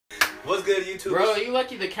What's good, YouTube? Bro, you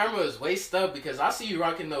lucky the camera is waist up because I see you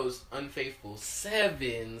rocking those unfaithful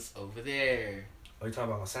 7s over there. Are you talking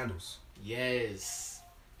about my sandals? Yes.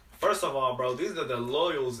 First of all, bro, these are the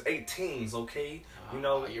Loyals 18s, okay? You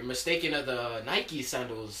know, you're mistaken of the Nike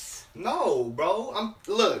sandals. No, bro.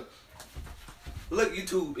 Look,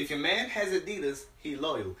 YouTube. If your man has Adidas, he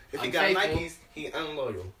loyal. If he got Nikes, he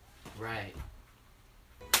unloyal. Right.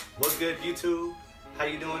 What's good, YouTube? How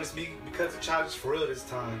you doing? It's me, Because the Childish, for real this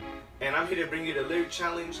time. And I'm here to bring you the lyric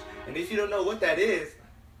challenge. And if you don't know what that is,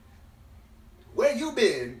 where you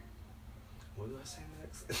been? What do I say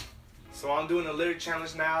next? So I'm doing a lyric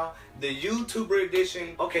challenge now, the YouTuber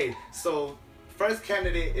edition. Okay, so first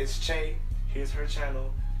candidate is Che. Here's her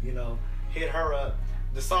channel. You know, hit her up.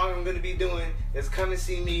 The song I'm gonna be doing is "Come and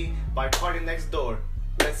See Me" by Party Next Door.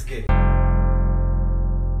 Let's get it.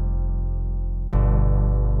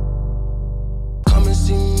 Come and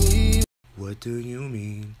see me. What do you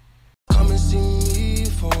mean? Come and see me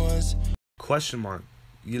for once. Question mark.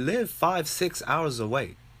 You live 5-6 hours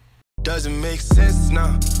away. Doesn't make sense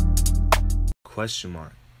now. Question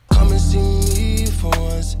mark. Come and see me for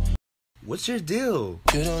once. What's your deal?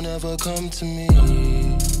 You don't ever come to me.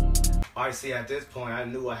 Alright, see, at this point, I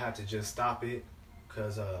knew I had to just stop it.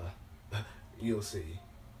 Cause, you'll see.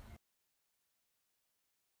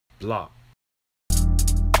 Block.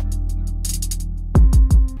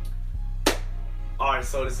 Alright,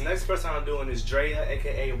 so this next person I'm doing is Drea,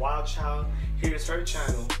 aka Wild Child. Here's her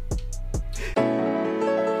channel.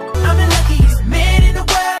 I'm the luckiest man in the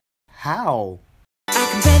world. How? I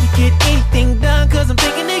can barely get anything done cause I'm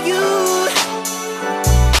thinking of you.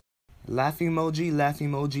 Laugh emoji, laugh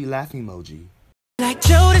emoji, laugh emoji. Like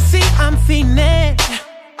Jodeci, I'm feeling.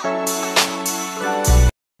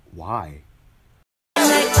 Why?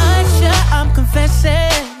 Like Usher, I'm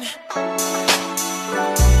confessing.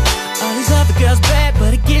 All these other girls bad,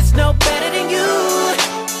 but it gets no better than you.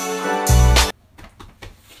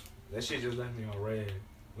 That shit just left me on red.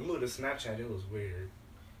 We moved to Snapchat, it was weird.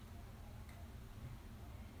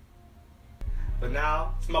 But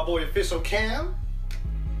now, it's my boy Official Cam.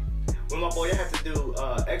 With my boy, I have to do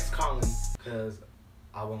X calling, because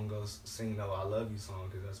I won't go sing no I Love You song,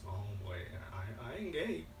 because that's my homeboy, and I ain't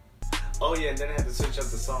gay. Oh yeah, and then I had to switch up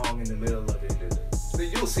the song in the middle of it.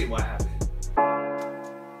 Then you'll see what happened.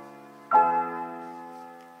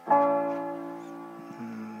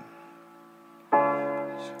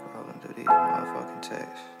 Scrolling through these motherfucking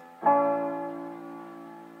texts.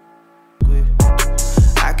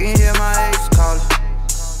 I can hear my ex calling.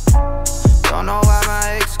 Don't know why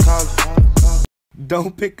my ex calling.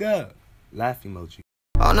 Don't pick up. Laugh emoji.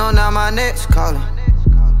 Oh no, now my next calling.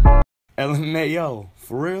 LMAO,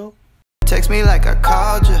 for real? Text me like I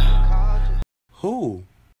called you. Who?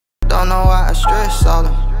 Don't know why I stress all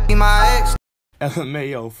them. My ex.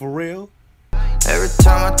 LMAO, for real? Every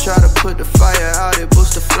time I try to put the fire out, it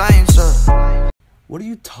boosts the flames up. What are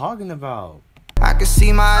you talking about? I can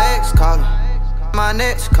see my ex calling. My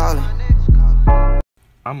next calling.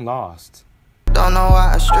 I'm lost. Don't know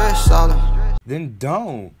why I stress all them. Then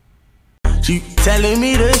don't. She telling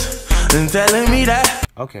me this and telling me that.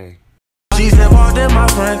 Okay. She said, "Pardon my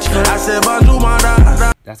French." I said, "Bonjour, my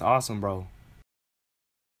da." That's awesome, bro.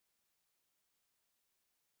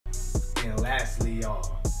 And lastly,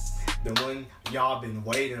 y'all, the one y'all been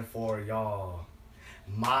waiting for, y'all.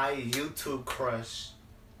 My YouTube crush,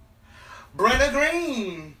 BRENA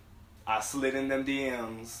Green. I slid in them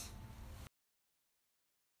DMs.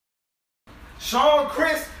 Sean,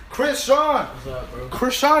 Sean. What's up, bro?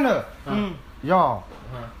 Krishana. Y'all,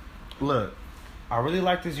 look, I really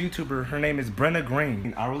like this YouTuber. Her name is BRENA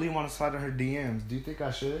Green. I really want to slide in her DMs. Do you think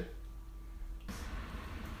I should?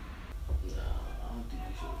 No, I don't think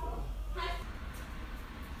you should, bro.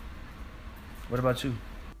 What about you?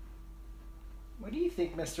 What do you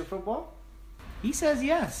think, Mr. Football? He says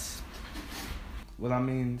yes. Well, I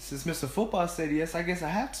mean, since Mr. Football said yes, I guess I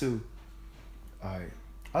have to. Alright.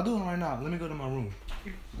 I'll do it right now. Let me go to my room.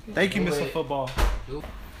 Thank you, Mr. Football.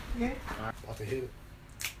 Yeah. About to hit it.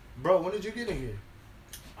 Bro, when did you get in here?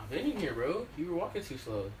 I've been in here, bro. You were walking too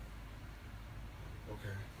slow.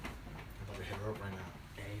 Okay. I'm about to hit her up right now.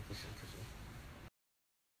 Hey, for sure.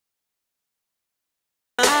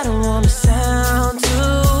 I don't wanna sound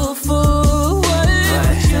too forward.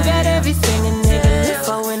 You got everything a nigga live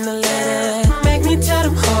for in the letter. Make me tell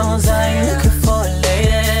them hoes I ain't looking for a lady.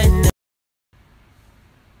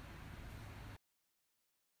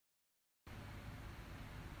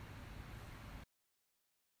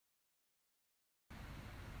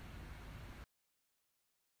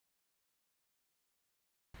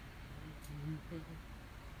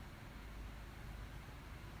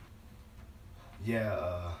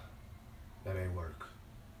 Yeah, That ain't work.